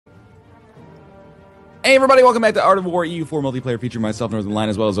Hey everybody, welcome back to Art of War EU4 multiplayer featuring myself, Northern Line,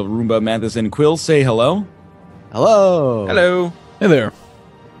 as well as Arumba, Mathis, and Quill. Say hello. Hello. Hello. Hey there.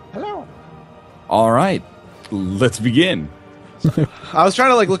 Hello. All right, let's begin. I was trying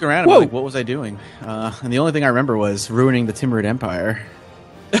to look around and be like, what was I doing? And the only thing I remember was ruining the Timurid Empire.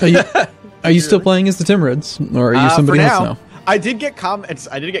 Are you still playing as the Timurids, or are you somebody else now? I did get comments.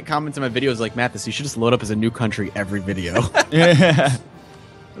 I did get comments in my videos like, Mathis, you should just load up as a new country every video. Yeah.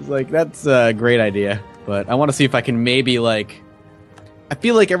 I was like, that's a great idea, but I want to see if I can maybe I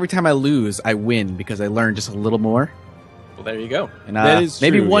feel like every time I lose, I win because I learn just a little more. Well, there you go. And that is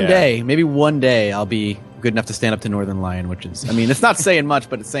maybe true, one day, I'll be good enough to stand up to Northern Lion, which is, I mean, it's not saying much,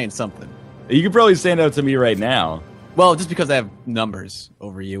 but it's saying something. You could probably stand up to me right now. Well, just because I have numbers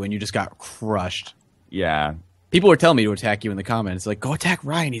over you and you just got crushed. Yeah. People were telling me to attack you in the comments. Like, go attack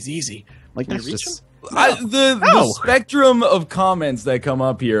Ryan, he's easy. I'm like, Can that's you reach just... The spectrum of comments that come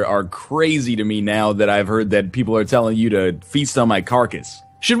up here are crazy to me now that I've heard that people are telling you to feast on my carcass.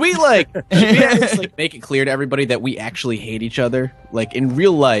 Should we at least, make it clear to everybody that we actually hate each other? Like, in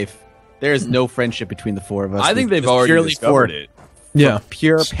real life, there is no friendship between the four of us. I think they've already discovered it. Yeah.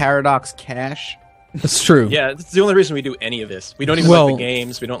 Pure paradox cash. That's true. Yeah, that's the only reason we do any of this. We don't even like the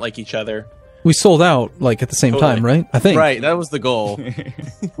games. We don't like each other. We sold out, at the same time, right? I think. Right, that was the goal.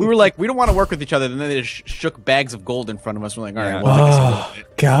 We were like, we don't want to work with each other, and then they just shook bags of gold in front of us. We're like, all right, well,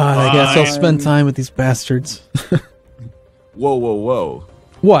 God, I guess I'll spend time with these bastards. Whoa.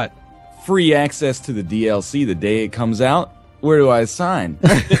 What? Free access to the DLC the day it comes out? Where do I sign?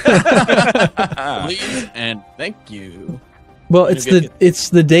 please and thank you. Well, it's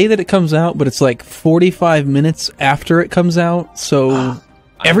the day that it comes out, but it's 45 minutes after it comes out, so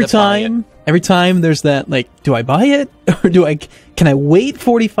every time there's that, do I buy it? Or can I wait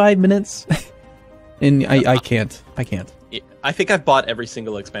 45 minutes? And I can't. I think I've bought every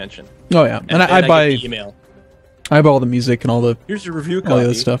single expansion. Oh, yeah. And I buy... get the email. I buy all the music and all the... Here's your review copy. All the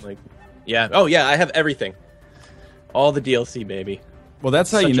other stuff. Yeah. Oh, yeah, I have everything. All the DLC, baby. Well,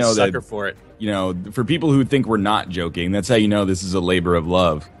 that's how you know that... sucker for it. You know, for people who think we're not joking, that's how you know this is a labor of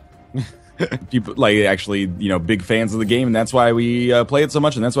love. People actually, big fans of the game, and that's why we play it so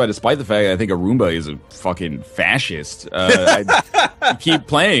much, and that's why, despite the fact that I think Arumba is a fucking fascist, I keep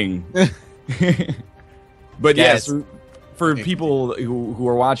playing. But yes, for people who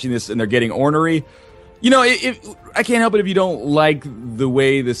are watching this and they're getting ornery, I can't help it if you don't like the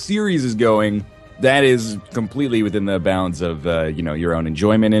way the series is going. That is completely within the bounds of your own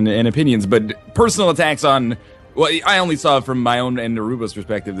enjoyment and opinions. But personal attacks on, I only saw it from my own and Aruba's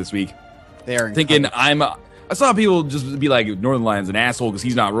perspective this week. They're thinking I saw people just be like, Northern Lion's an asshole because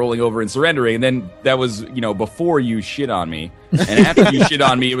he's not rolling over and surrendering, and then that was before you shit on me, and after you shit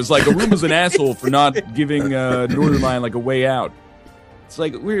on me, it was like Aruba's an asshole for not giving Northern Lion a way out. It's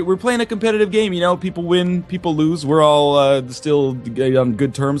like we're playing a competitive game, people win, people lose. We're all still on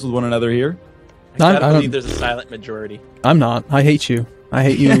good terms with one another here. I gotta believe there's a silent majority. I'm not. I hate you. I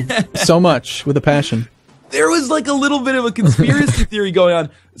hate you so much with a passion. There was a little bit of a conspiracy theory going on.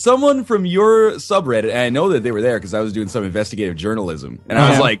 Someone from your subreddit, and I know that they were there because I was doing some investigative journalism, and I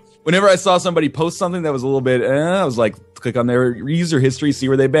was like, whenever I saw somebody post something that was a little bit, I was like, click on their user history, see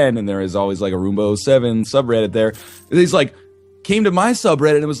where they've been, and there is always a Arumba 07 subreddit there. And he's came to my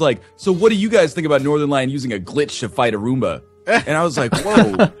subreddit and was like, so what do you guys think about Northern Lion using a glitch to fight Arumba? And I was like,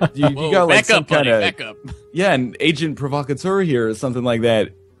 whoa, you got back some up, buddy, kind of, back up. Yeah, an agent provocateur here or something like that.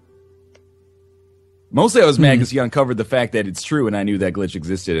 Mostly I was mad because he uncovered the fact that it's true, and I knew that glitch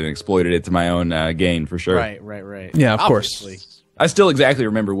existed and exploited it to my own gain, for sure. Right. Yeah, of Obviously. course. I still exactly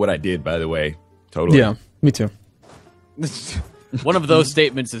remember what I did, by the way. Totally. Yeah, me too. One of those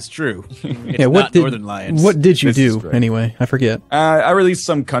statements is true. It's what not Northern Lions. What did you This is do, correct. anyway? I forget. I released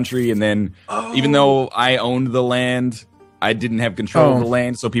some country, and then even though I owned the land, I didn't have control of the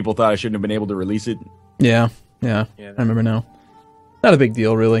land, so people thought I shouldn't have been able to release it. Yeah, I remember now. Not a big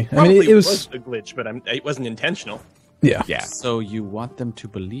deal, really. Probably I mean, it was a glitch, but it wasn't intentional. Yeah. So you want them to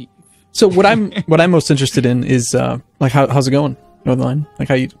believe? So what I'm most interested in is how's it going, Northern Line?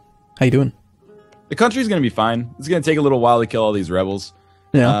 How you doing? The country's going to be fine. It's going to take a little while to kill all these rebels.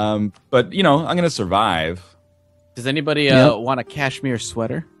 Yeah. But I'm going to survive. Does anybody want a cashmere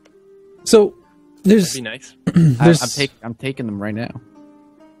sweater? So there's That'd be nice. I'm taking them right now.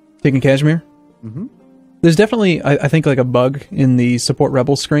 taking Kashmir. Mm-hmm. There's definitely, I think, a bug in the support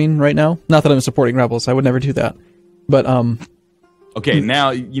rebel screen right now. Not that I'm supporting rebels. I would never do that. But Okay,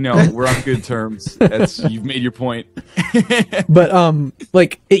 now we're on good terms. You've made your point. But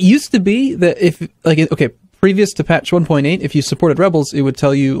it used to be that if previous to patch 1.8, if you supported rebels, it would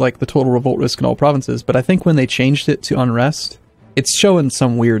tell you the total revolt risk in all provinces. But I think when they changed it to unrest, it's showing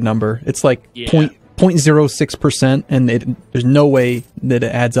some weird number. It's 0.06%, and there's no way that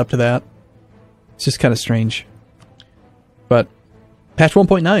it adds up to that. It's just kind of strange. But patch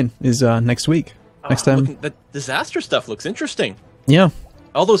 1.9 is next week. Next time. The disaster stuff looks interesting. Yeah.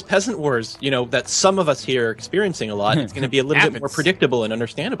 All those peasant wars, that some of us here are experiencing a lot, it's going to be a little bit more predictable and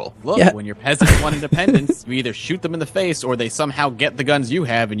understandable. Look, when your peasants want independence, you either shoot them in the face or they somehow get the guns you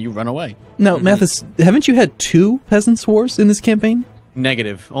have and you run away. Now, Mathis, haven't you had 2 peasants wars in this campaign?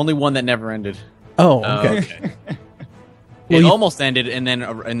 Negative. Only one that never ended. Oh, okay. It almost ended, and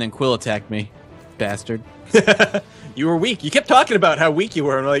then Quill attacked me, bastard. You were weak. You kept talking about how weak you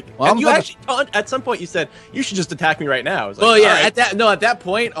were, and like, well, and you actually at some point you said you should just attack me right now. I was like, well, yeah. Right. At that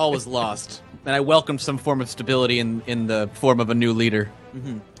point, all was lost, and I welcomed some form of stability in the form of a new leader.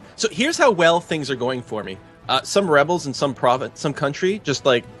 So here's how well things are going for me. Some rebels in some province, some country, just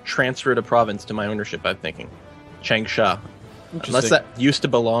like transferred a province to my ownership. I'm thinking, Changsha, unless that used to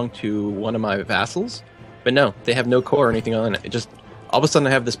belong to one of my vassals, but no, they have no core or anything on it. It just all of a sudden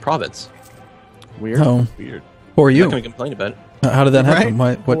I have this province. Weird. Oh, Weird. Who are you? I'm not going to complain about it. How did that happen?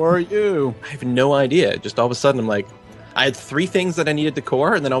 Right? What? Who are you? I have no idea. Just all of a sudden, I'm like, I had 3 things that I needed to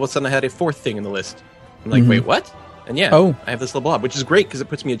core, and then all of a sudden I had a 4th thing in the list. I'm like, wait, what? And yeah, I have this little blob, which is great because it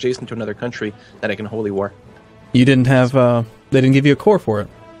puts me adjacent to another country that I can holy war. You didn't have, they didn't give you a core for it.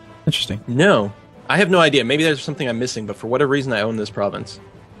 Interesting. No, I have no idea. Maybe there's something I'm missing, but for whatever reason, I own this province.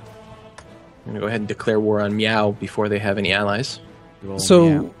 I'm going to go ahead and declare war on Meow before they have any allies.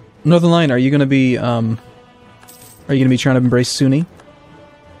 So, Northern Lion, are you going to be trying to embrace Sunni?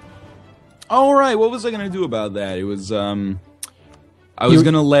 All right, what was I going to do about that? It was, I was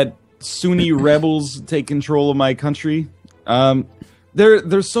going to let Sunni rebels take control of my country.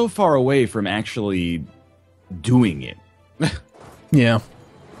 They're so far away from actually doing it. Yeah.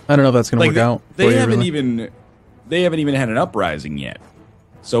 I don't know if that's going to work out. They haven't even had an uprising yet.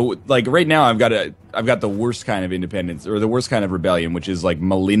 So, like, right now I've got the worst kind of independence, or the worst kind of rebellion, which is like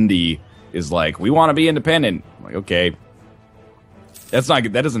Malindi is like, we want to be independent. I'm like, okay. That's not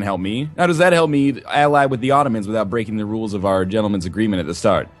good. That doesn't help me. How does that help me ally with the Ottomans without breaking the rules of our gentleman's agreement at the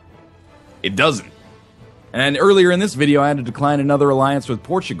start? It doesn't. And earlier in this video, I had to decline another alliance with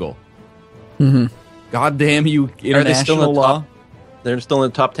Portugal. God damn you, international Are they still in the law. top? They're still in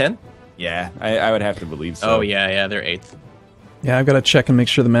the top 10? Yeah, I would have to believe so. Oh, yeah, they're 8th. Yeah, I've got to check and make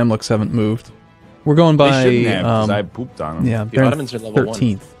sure the Mamluks haven't moved. We're going by... They shouldn't have, because I pooped on them. Yeah, The they're Ottomans are level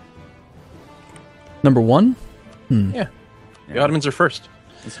 13th. Number 1? Yeah. The Ottomans are first.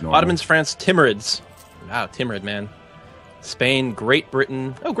 It's normal. Ottomans, France, Timurids. Wow, Timurid, man. Spain, Great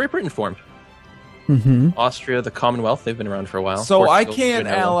Britain. Oh, Great Britain formed. Austria, the Commonwealth. They've been around for a while. So I Portugal, can't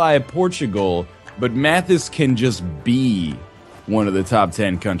ally Portugal, but Mathis can just be one of the top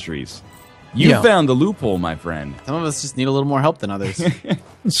 10 countries. You found the loophole, my friend. Some of us just need a little more help than others.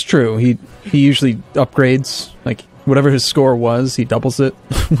 It's true. He usually upgrades, like, whatever his score was, he doubles it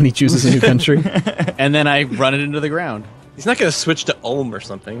when he chooses a new country. And then I run it into the ground. He's not going to switch to Ulm or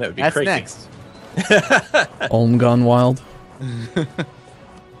something. That would be That's crazy. next. Ulm gone wild.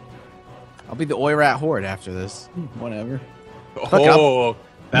 I'll be the Oirat Horde after this. Whatever. Oh,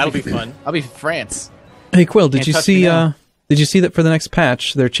 that'll be fun. I'll be France. Hey, Quill, did Can't you touch see? me now. Did you see that for the next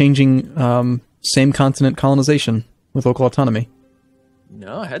patch they're changing same continent colonization with local autonomy?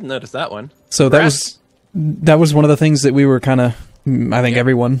 No, I hadn't noticed that one. So Congrats. that was one of the things that we were kind of, I think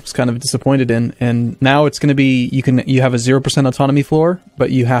everyone was kind of disappointed in, and now it's going to be you have a 0% autonomy floor,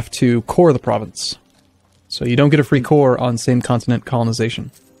 but you have to core the province, so you don't get a free core on same continent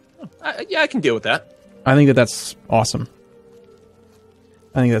colonization. Yeah, I can deal with that. I think that's awesome.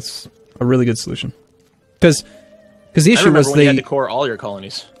 I think that's a really good solution because the I issue remember was when you had to core all your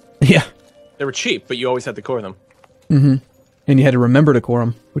colonies. yeah. They were cheap, but you always had to core them. And you had to remember to core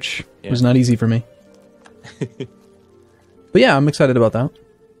them, which was not easy for me. But yeah, I'm excited about that.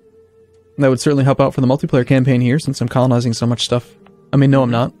 That would certainly help out for the multiplayer campaign here, since I'm colonizing so much stuff. I mean, no,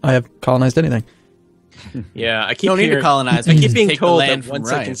 I'm not. I have colonized anything. Yeah, I keep No need to colonize. I We keep just being take the told land that from once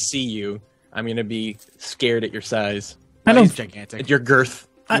I can Ryan. see you, I'm going to be scared at your size, I He's don't. gigantic. at your girth.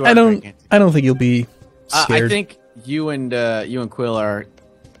 You I are don't. gigantic. I don't think you'll be scared. I think you and Quill are.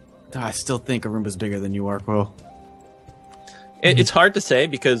 I still think Arumba's bigger than you are, Quill. It's hard to say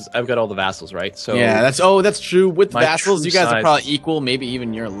because I've got all the vassals, right? So Yeah, that's true. With My vassals, true you guys are size. probably equal. Maybe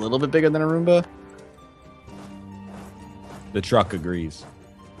even you're a little bit bigger than Arumba. The truck agrees.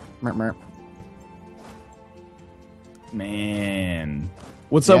 Merp, merp. Man.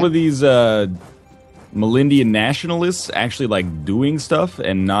 What's up with these Malindian nationalists actually like doing stuff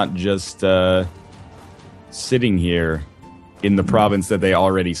and not just sitting here in the province that they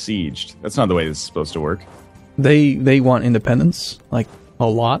already sieged? That's not the way this is supposed to work. They want independence, like a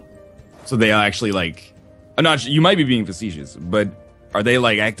lot. So they actually like, I'm not. You might be being facetious, but are they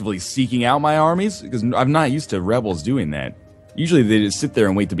like actively seeking out my armies? Because I'm not used to rebels doing that. Usually they just sit there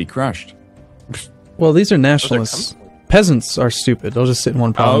and wait to be crushed. Well, these are nationalists. Peasants are stupid. They'll just sit in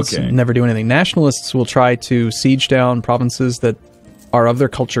one province and never do anything. Nationalists will try to siege down provinces that are of their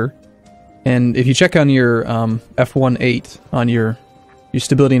culture. And if you check on your F18 on your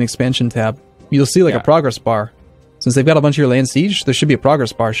stability and expansion tab, you'll see like a progress bar. Since they've got a bunch of your land siege, there should be a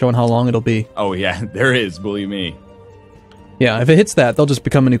progress bar showing how long it'll be. Oh yeah, there is, believe me. Yeah, if it hits that, they'll just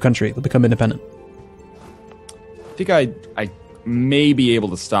become a new country. They'll become independent. I think I may be able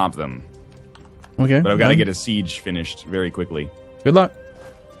to stop them. Okay. But I've got to get a siege finished very quickly. Good luck.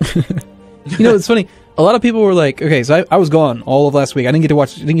 It's funny. A lot of people were like, okay, so I was gone all of last week. I didn't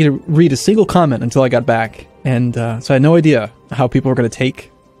get to read a single comment until I got back. And so I had no idea how people were going to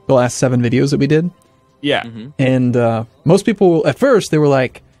take the last 7 videos that we did. Yeah. Mm-hmm. And most people, at first, they were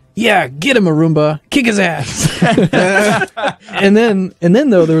like, yeah, get him, Arumba, kick his ass. and then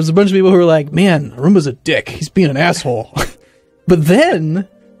though, there was a bunch of people who were like, man, Arumba's a dick. He's being an asshole. But then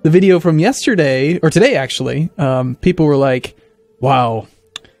the video from yesterday, or today actually, people were like, wow,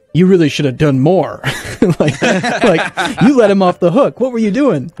 you really should have done more. like you let him off the hook. What were you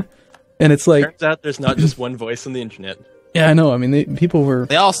doing? And it's like, turns out there's not just one voice on the internet. Yeah, I know. I mean, people were.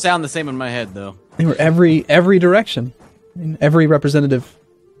 They all sound the same in my head, though. They were every direction. Every representative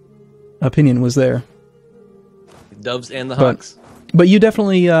opinion was there. The Doves and the Hawks. But you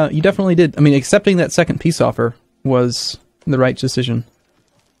definitely did. I mean, accepting that second peace offer was the right decision.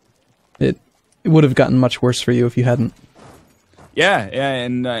 It would have gotten much worse for you if you hadn't. Yeah,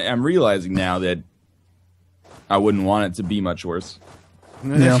 and I'm realizing now that I wouldn't want it to be much worse.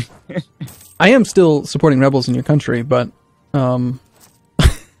 Yeah. I am still supporting rebels in your country, but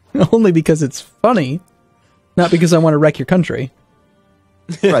only because it's funny, not because I want to wreck your country.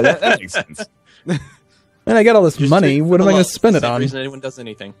 Right, that makes sense. And I got all this money. What am I going to spend it on? Reason anyone does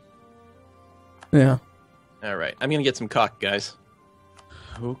anything. Yeah. All right, I'm going to get some cock, guys.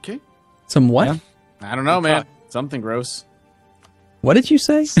 Okay. Some what? Yeah. I don't know, man. Something gross. What did you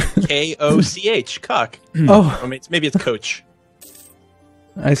say? Koch, cock. Oh, Or maybe it's coach.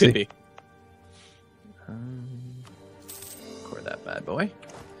 I see. Could be. Record that bad boy.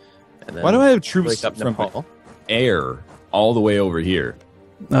 And then Why do I have troops wake up from Nepal? air all the way over here?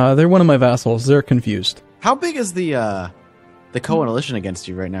 They're one of my vassals. They're confused. How big is the coalition against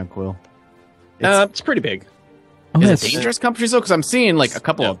you right now, Quill? It's pretty big. Oh, Is that's it dangerous countries, though? Because I'm seeing, like, a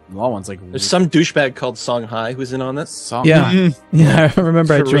couple of law ones, like... There's some douchebag called Songhai who's in on this. Song. Yeah. Yeah, I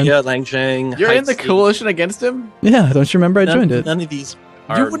remember I joined. Korea, Langzhang. You're in the Haiti. coalition against him? Yeah, don't you remember I joined it? None of these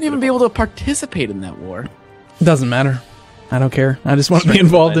You are wouldn't even be able to participate in that war. Doesn't matter. I don't care. I just want to be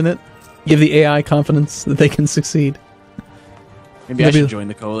involved in it. Give the AI confidence that they can succeed. Maybe I should join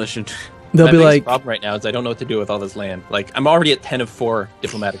the coalition. They'll My be biggest like, problem right now is I don't know what to do with all this land. Like, I'm already at 10 of 4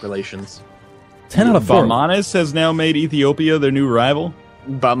 diplomatic relations. 10 out of 4. Bamanis has now made Ethiopia their new rival.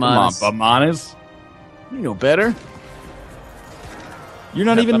 Bamanis. Come on, Bamanis. You know better. You're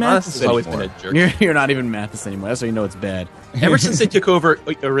not even Mathis has always anymore. been a jerk. You're not even Mathis anymore. That's why you know it's bad. Ever since they took over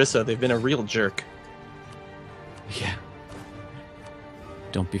Orissa, they've been a real jerk. Yeah.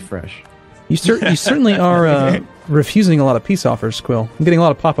 Don't be fresh. you certainly are refusing a lot of peace offers, Quill. I'm getting a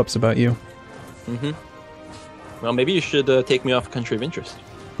lot of pop-ups about you. Mm-hmm. Well, maybe you should take me off a country of interest.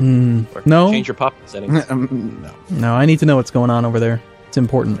 Or No. change your pop-up settings. No. No, I need to know what's going on over there. It's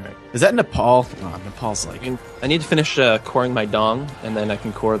important. Is that Nepal? Oh, Nepal's like... I need to finish coring my dong, and then I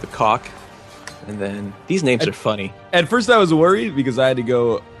can core the cock. And then these names are funny. At first I was worried because I had to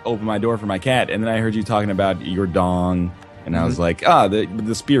go open my door for my cat, and then I heard you talking about your dong, and I was like,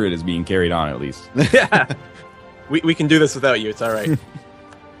 the spirit is being carried on at least. Yeah, we can do this without you. It's all right.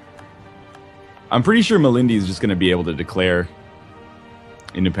 I'm pretty sure Malindi is just going to be able to declare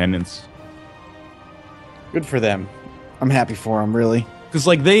independence. Good for them. I'm happy for them, really. Because,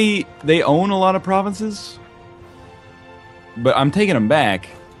 like, they own a lot of provinces, but I'm taking them back,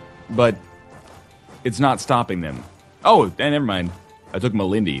 but it's not stopping them. Oh, never mind. I took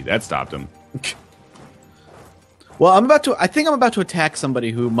Malindi. That stopped them. Well, I think I'm about to attack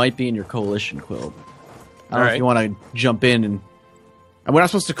somebody who might be in your coalition, Quill. I don't know if you want to jump in and we're not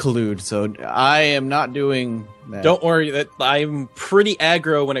supposed to collude, so I am not doing that. Don't worry, that I'm pretty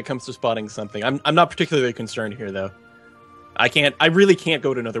aggro when it comes to spotting something. I'm not particularly concerned here, though. I really can't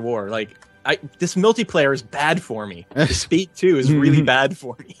go to another war. Like, this multiplayer is bad for me. The speed 2 is really bad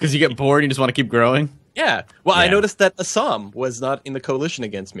for me. Because you get bored and you just want to keep growing? Yeah. Well, I Yeah. noticed that Assam was not in the coalition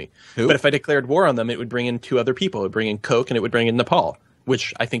against me. Who? But if I declared war on them, it would bring in 2 other people. It would bring in Coke and it would bring in Nepal,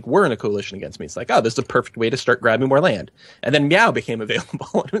 which I think were in a coalition against me. It's like, oh, this is a perfect way to start grabbing more land. And then Meow became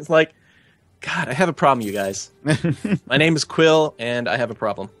available. It was like, God, I have a problem, you guys. My name is Quill, and I have a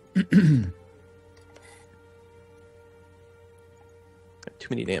problem. Too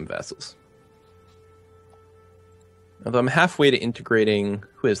many damn vassals. Although I'm halfway to integrating...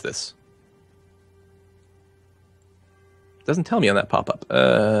 Who is this? Doesn't tell me on that pop-up.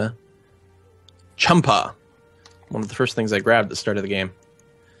 Champa. One of the first things I grabbed at the start of the game.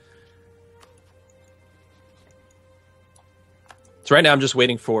 So right now I'm just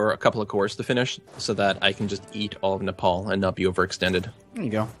waiting for a couple of cores to finish so that I can just eat all of Nepal and not be overextended. There you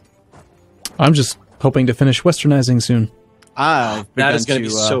go. I'm just hoping to finish westernizing soon. That is going to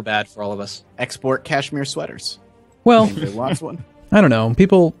be so bad for all of us. Export cashmere sweaters. Well, Anybody wants one? I don't know.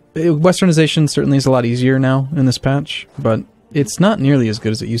 Westernization certainly is a lot easier now in this patch, but it's not nearly as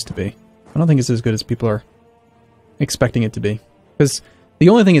good as it used to be. I don't think it's as good as people are expecting it to be. Because the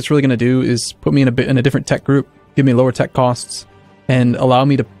only thing it's really going to do is put me in a different tech group, give me lower tech costs, and allow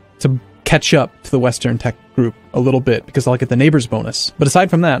me to catch up to the Western tech group a little bit, because I'll get the neighbors bonus. But aside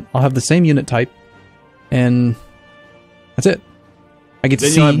from that, I'll have the same unit type, and that's it. I get to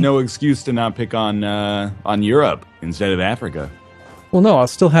see. Then you'll have no excuse to not pick on Europe instead of Africa. Well, no, I'll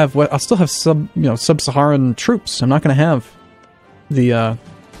still have sub-Saharan troops. I'm not going to have the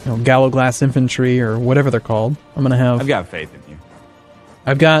Gallo Glass infantry or whatever they're called. I'm going to have. I've got faith in you.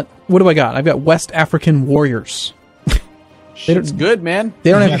 I've got. What do I got? I've got West African warriors. It's good, man.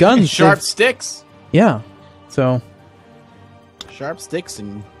 They don't have guns. Sharp sticks. Yeah. So. Sharp sticks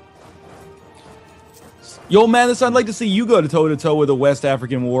and. Yo, man, I'd like to see you go toe-to-toe with a West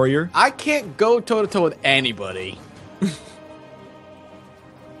African warrior. I can't go toe-to-toe with anybody.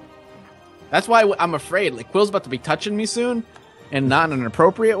 That's why I'm afraid. Like, Quill's about to be touching me soon, and not in an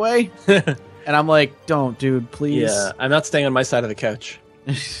appropriate way. And I'm like, don't, dude, please. Yeah, I'm not staying on my side of the couch.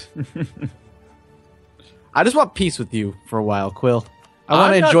 I just want peace with you for a while, Quill. I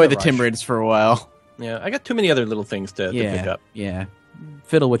want to enjoy the Timurids for a while. Yeah, I got too many other little things to pick up. Yeah,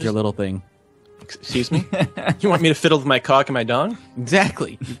 fiddle with your little thing. Excuse me? You want me to fiddle with my cock and my dong?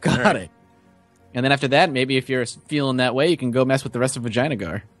 Exactly. You got it. And then after that, maybe if you're feeling that way, you can go mess with the rest of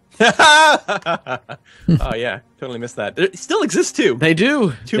Vaginagar. Oh, yeah. Totally missed that. It still exists, too. They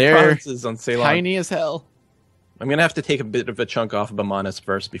do. They're provinces on Ceylon. Tiny as hell. I'm going to have to take a bit of a chunk off of Bamanas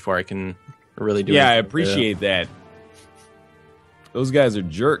first before I can really do it. Yeah, I appreciate that. Those guys are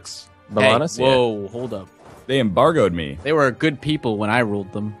jerks. Bamanas? Hey, whoa, hold up. They embargoed me. They were good people when I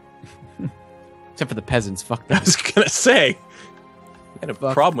ruled them. Except for the peasants. Fuck them. I was going to say. You had a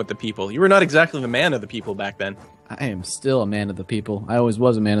problem with the people. You were not exactly the man of the people back then. I am still a man of the people. I always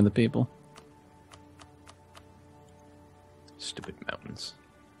was a man of the people. Stupid mountains.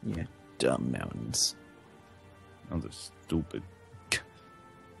 Yeah, dumb mountains. Those are stupid.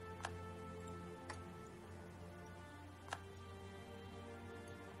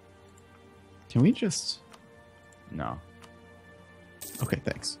 Can we just... No. Okay,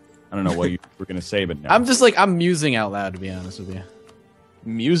 thanks. I don't know what you were going to say, but no. I'm just like, I'm musing out loud, to be honest with you.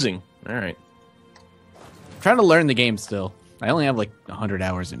 Musing. All right. I'm trying to learn the game still. I only have like 100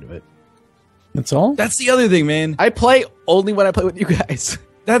 hours into it. That's all? That's the other thing, man. I play only when I play with you guys.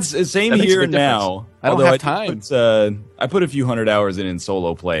 That's the same That makes a here big now. I don't have time. I put a few hundred hours in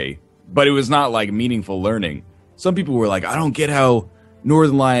solo play, but it was not like meaningful learning. Some people were like, I don't get how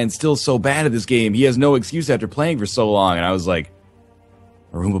Northern Lion's still so bad at this game. He has no excuse after playing for so long. And I was like,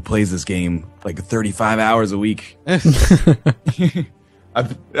 Arumba plays this game like 35 hours a week.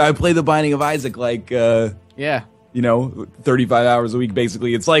 I play The Binding of Isaac like, Yeah. 35 hours a week,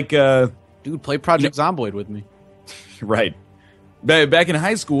 basically. It's like... Dude, play Project Zomboid with me. Right. Back in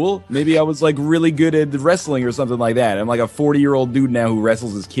high school, maybe I was like really good at wrestling or something like that. I'm like a 40-year-old dude now who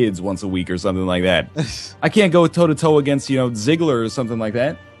wrestles his kids once a week or something like that. I can't go toe-to-toe against, Ziggler or something like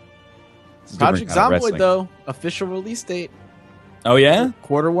that. Project Zomboid, though. Official release date. Oh, yeah?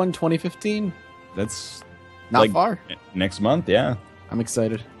 Q1 2015. That's... Not far. Next month, yeah. I'm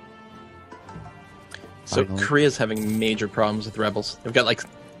excited. So Finally. Korea's having major problems with rebels. They've got like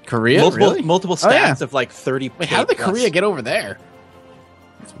Korea? multiple Oh, yeah. stats of like 30. Wait, how did Korea get over there?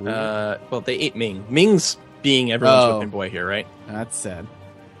 Well, they ate Ming. Ming's being everyone's whipping boy here, right? That's sad.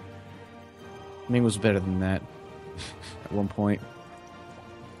 Ming was better than that at one point.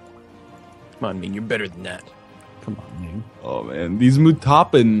 Come on, Ming, you're better than that. Come on, Ming. Oh, man. These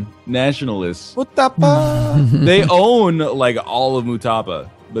Mutapan nationalists. Mutapa! They own, like, all of Mutapa.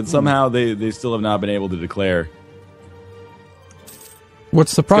 But somehow they still have not been able to declare.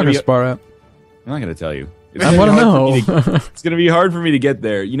 What's the progress bar at? I'm not going to tell you. I want to know. It's going to be hard for me to get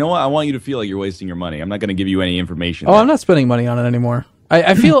there. You know what? I want you to feel like you're wasting your money. I'm not going to give you any information. I'm not spending money on it anymore.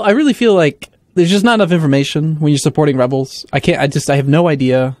 I really feel like there's just not enough information when you're supporting rebels. I have no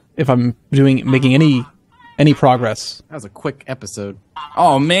idea. if I'm making any progress. That was a quick episode.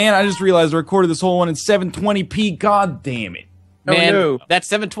 Oh man, I just realized I recorded this whole one in 720p. God damn it! Man, no. that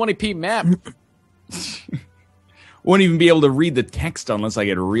 720p map. Won't even be able to read the text unless I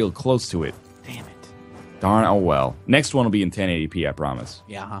get real close to it. Damn it. Darn. Oh well. Next one will be in 1080p. I promise.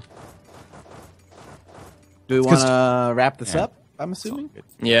 Yeah. Huh? Do we want to wrap this up? I'm assuming.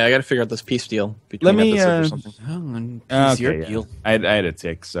 Yeah, I got to figure out this peace deal between Let me, episodes or something. Oh, and Okay, your yeah. deal. I had a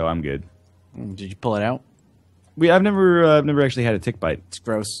tick, so I'm good. Did you pull it out? I've never actually had a tick bite. It's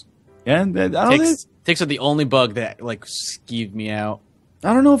gross. Yeah, I Ticks are the only bug that like skeeved me out.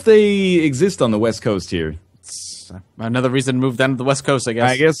 don't know if they exist on the West Coast here. It's another reason to move down to the West Coast, I guess.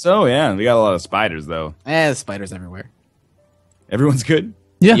 I guess so. Yeah, we got a lot of spiders though. There's spiders everywhere. Everyone's good.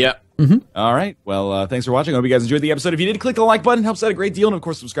 Yeah. Yeah. All right. Well, thanks for watching. I hope you guys enjoyed the episode. If you did, click the like button. Helps out a great deal. And, of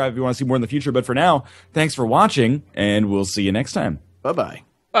course, subscribe if you want to see more in the future. But for now, thanks for watching, and we'll see you next time. Bye-bye.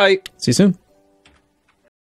 Bye. See you soon.